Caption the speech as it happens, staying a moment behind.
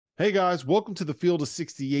Hey guys, welcome to the Field of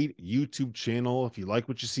 68 YouTube channel. If you like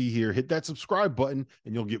what you see here, hit that subscribe button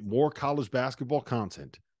and you'll get more college basketball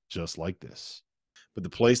content just like this. But the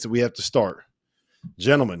place that we have to start,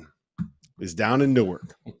 gentlemen, is down in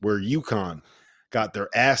Newark, where UConn got their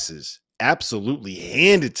asses absolutely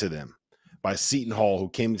handed to them by Seton Hall, who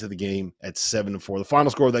came into the game at 7-4. The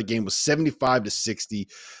final score of that game was 75-60.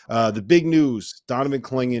 The big news, Donovan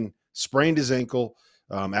Clingan sprained his ankle.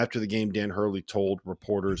 After the game, Dan Hurley told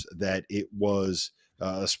reporters that it was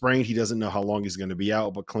a sprain. He doesn't know how long he's going to be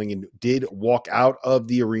out, but Clingan did walk out of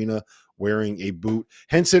the arena wearing a boot.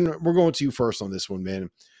 Henson, we're going to you first on this one, man.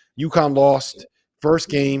 UConn lost first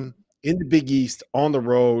game in the Big East on the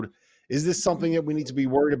road. Is this something that we need to be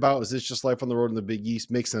worried about? Is this just life on the road in the Big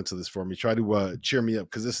East? Make sense of this for me. Try to cheer me up,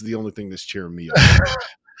 because this is the only thing that's cheering me up.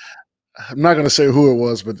 I'm not going to say who it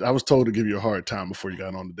was, but I was told to give you a hard time before you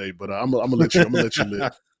got on today. But I'm gonna let you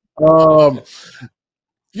live.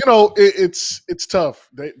 It's tough.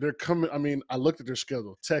 They're coming. I mean, I looked at their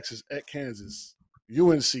schedule: Texas, at Kansas,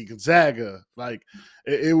 UNC, Gonzaga. Like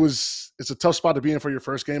it's a tough spot to be in for your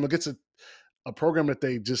first game against a program that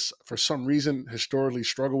they just, for some reason, historically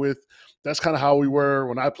struggle with. That's kind of how we were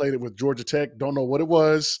when I played it with Georgia Tech. Don't know what it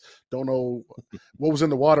was. Don't know what was in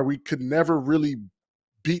the water. We could never really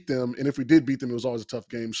beat them, and if we did beat them, it was always a tough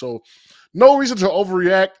game. So no reason to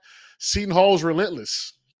overreact. Seton Hall is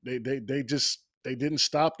relentless. They didn't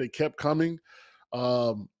stop. They kept coming.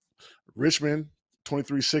 Richmond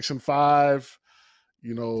 23-6-5.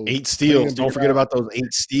 8 steals. Don't forget about those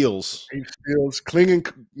 8 steals. 8 steals.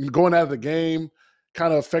 Clingan going out of the game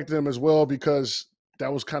kind of affected them as well, because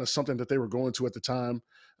that was kind of something that they were going to at the time.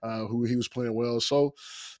 Who he was playing well. So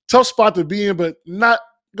tough spot to be in, but not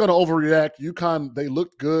going to overreact. UConn, they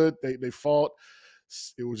looked good. They fought.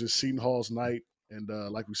 It was just Seton Hall's night. And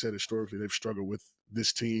like we said, historically, they've struggled with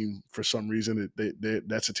this team for some reason.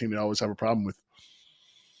 That's a team they always have a problem with.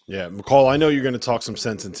 Yeah, McCall, I know you're going to talk some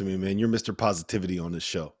sense into me, man. You're Mr. Positivity on this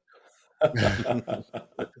show.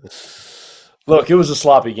 Look, it was a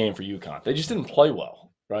sloppy game for UConn. They just didn't play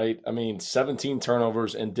well, right? I mean, 17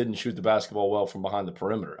 turnovers and didn't shoot the basketball well from behind the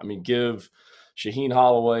perimeter. I mean, give Shaheen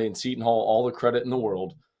Holloway and Seton Hall all the credit in the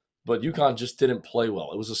world, but UConn just didn't play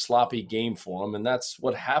well. It was a sloppy game for them, and that's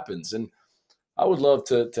what happens. And I would love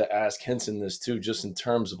to ask Henson this too, just in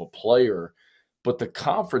terms of a player, but the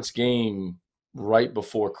conference game right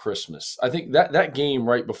before Christmas, I think that game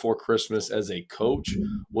right before Christmas as a coach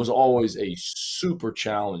was always a super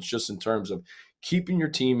challenge, just in terms of keeping your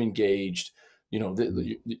team engaged.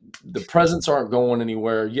 The presents aren't going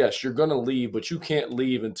anywhere. Yes, you're going to leave, but you can't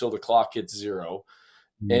leave until the clock hits 0.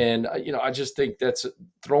 And, I just think that's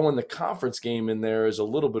throwing the conference game in there is a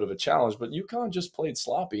little bit of a challenge, but UConn just played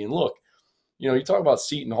sloppy. And look, you talk about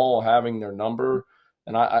Seton Hall having their number,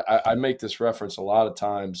 and I make this reference a lot of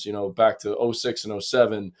times, back to 06 and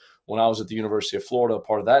 07 when I was at the University of Florida,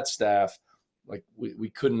 part of that staff. Like we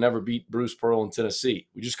couldn't never beat Bruce Pearl in Tennessee.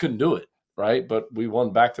 We just couldn't do it, right? But we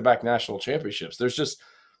won back-to-back national championships. There's just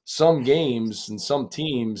some games and some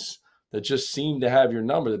teams that just seem to have your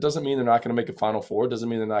number. That doesn't mean they're not going to make a Final Four. It doesn't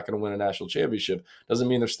mean they're not going to win a national championship. Doesn't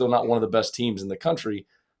mean they're still not one of the best teams in the country.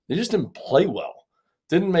 They just didn't play well.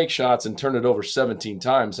 Didn't make shots and turned it over 17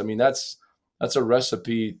 times. I mean, that's a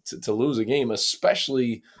recipe to lose a game,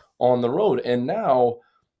 especially on the road. And now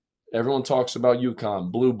everyone talks about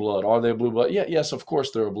UConn, blue blood. Are they a blue blood? Yeah, yes, of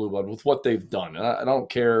course they're a blue blood with what they've done. And I don't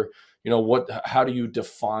care, how do you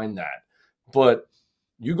define that? But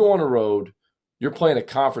you go on a road, you're playing a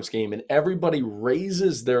conference game, and everybody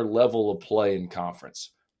raises their level of play in conference,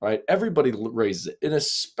 right? Everybody raises it. And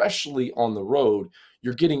especially on the road,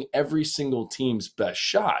 you're getting every single team's best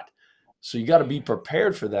shot. So you got to be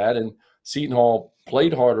prepared for that. And Seton Hall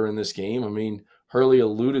played harder in this game. I mean, Hurley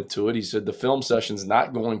alluded to it. He said the film session's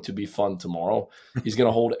not going to be fun tomorrow. He's going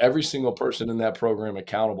to hold every single person in that program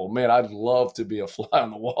accountable. Man, I'd love to be a fly on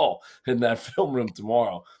the wall in that film room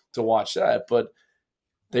tomorrow to watch that. But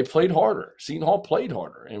they played harder. Seton Hall played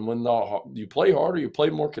harder. And when you play harder, you play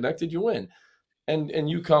more connected, you win. And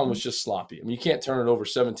UConn was just sloppy. I mean, you can't turn it over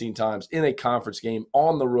 17 times in a conference game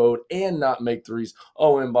on the road and not make threes.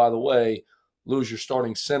 Oh, and by the way, lose your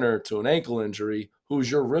starting center to an ankle injury,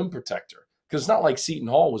 who's your rim protector. Because it's not like Seton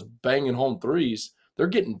Hall was banging home threes. They're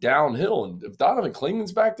getting downhill. And if Donovan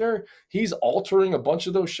Clingan's back there, he's altering a bunch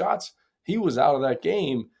of those shots. He was out of that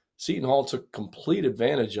game. Seton Hall took complete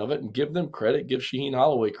advantage of it, and give them credit, give Shaheen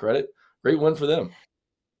Holloway credit. Great win for them.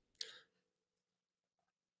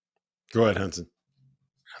 Go ahead, Henson.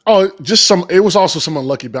 Oh, it was also some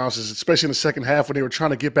unlucky bounces, especially in the second half when they were trying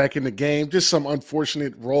to get back in the game. Just some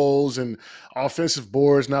unfortunate rolls and offensive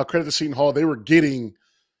boards. Now, credit to Seton Hall. They were getting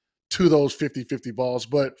to those 50-50 balls.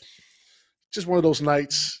 But just one of those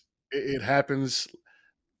nights. It happens.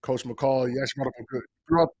 Coach McCall, you actually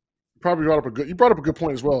brought up a good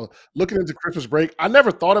point as well. Looking into Christmas break, I never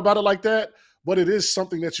thought about it like that, but it is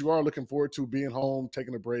something that you are looking forward to, being home,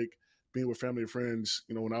 taking a break, being with family and friends.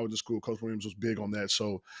 You know, when I was in school, Coach Williams was big on that.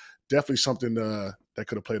 So definitely something that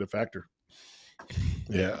could have played a factor.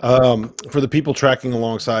 Yeah. For the people tracking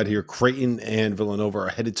alongside here, Creighton and Villanova are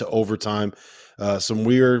headed to overtime. Some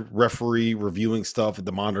weird referee reviewing stuff at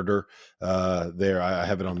the monitor there. I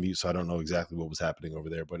have it on mute, so I don't know exactly what was happening over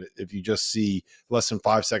there. But if you just see less than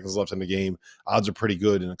 5 seconds left in the game, odds are pretty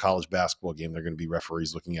good in a college basketball game. They're going to be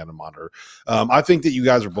referees looking at a monitor. I think that you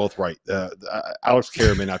guys are both right. Alex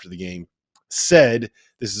Karaman, after the game, said,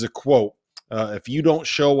 this is a quote, if you don't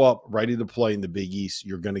show up ready to play in the Big East,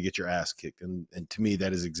 you're going to get your ass kicked. And to me,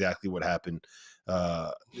 that is exactly what happened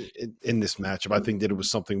in this matchup. I think that it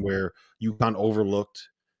was something where UConn overlooked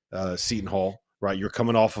Seton Hall, right? You're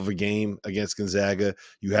coming off of a game against Gonzaga.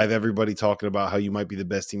 You have everybody talking about how you might be the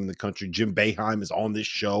best team in the country. Jim Boeheim is on this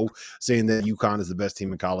show saying that UConn is the best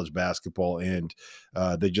team in college basketball, and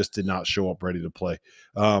they just did not show up ready to play.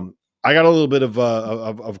 I got a little bit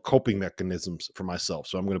of coping mechanisms for myself,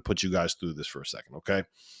 so I'm going to put you guys through this for a second, okay?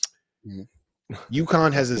 Mm-hmm.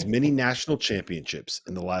 UConn has as many national championships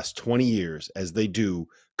in the last 20 years as they do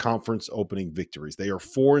conference opening victories. They are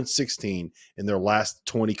 4-16 in their last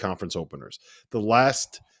 20 conference openers. The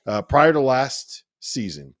last prior to last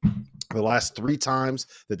season, the last 3 times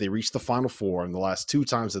that they reached the Final Four and the last 2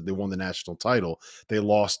 times that they won the national title, they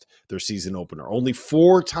lost their season opener. Only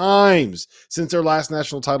 4 times since their last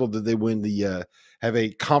national title did they win have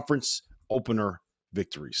a conference opener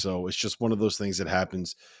victory. So it's just one of those things that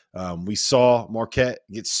happens. We saw Marquette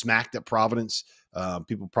get smacked at Providence.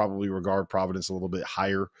 People probably regard Providence a little bit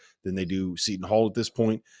higher than they do Seton Hall at this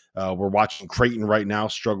point. We're watching Creighton right now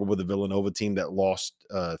struggle with a Villanova team that lost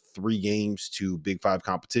 3 games to Big Five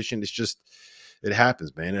competition. It's just, it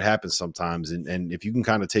happens, man. It happens sometimes. And if you can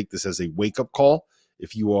kind of take this as a wake-up call,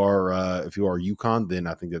 if you are UConn, then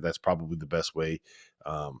I think that that's probably the best way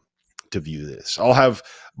to view this. I'll have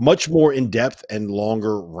much more in-depth and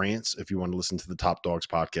longer rants if you want to listen to the Top Dogs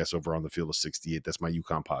podcast over on the Field of 68. That's my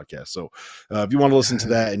UConn podcast. So if you want to listen to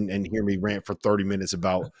that and hear me rant for 30 minutes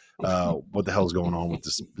about what the hell's going on with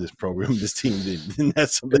this program, this team, then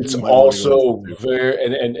that's something it's you might also very,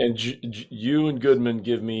 and you and Goodman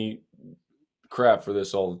give me crap for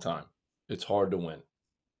this all the time. It's hard to win.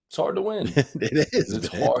 It's hard to win. It is. It's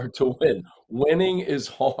hard to win. Winning is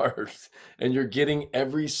hard, and you're getting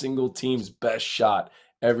every single team's best shot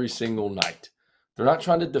every single night. They're not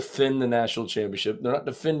trying to defend the national championship. They're not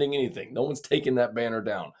defending anything. No one's taking that banner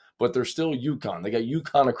down, but they're still UConn. They got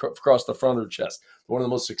UConn across the front of their chest. They're one of the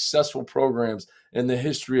most successful programs in the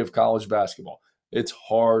history of college basketball. It's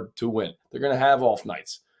hard to win. They're going to have off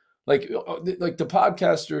nights. Like the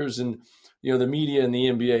podcasters and the media and the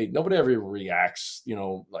NBA, nobody ever reacts,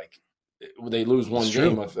 like they lose one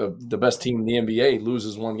game. If the best team in the NBA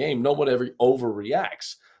loses one game, nobody ever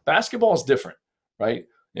overreacts. Basketball is different, right?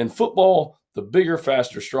 In football, the bigger,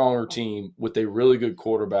 faster, stronger team with a really good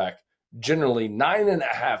quarterback, generally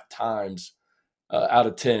 9.5 times out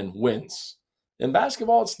of 10 wins. In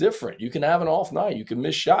basketball, it's different. You can have an off night. You can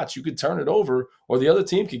miss shots. You could turn it over, or the other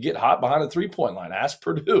team could get hot behind a three-point line. Ask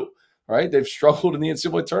Purdue. Right? They've struggled in the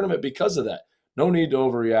NCAA tournament because of that. No need to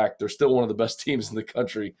overreact. They're still one of the best teams in the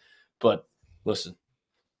country. But listen,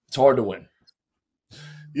 it's hard to win.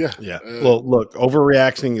 Yeah. Well, look,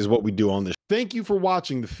 overreacting is what we do on this. Thank you for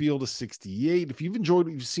watching the Field of 68. If you've enjoyed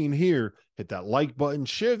what you've seen here, hit that like button,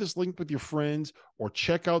 share this link with your friends, or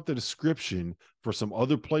check out the description for some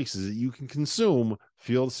other places that you can consume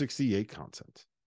Field of 68 content.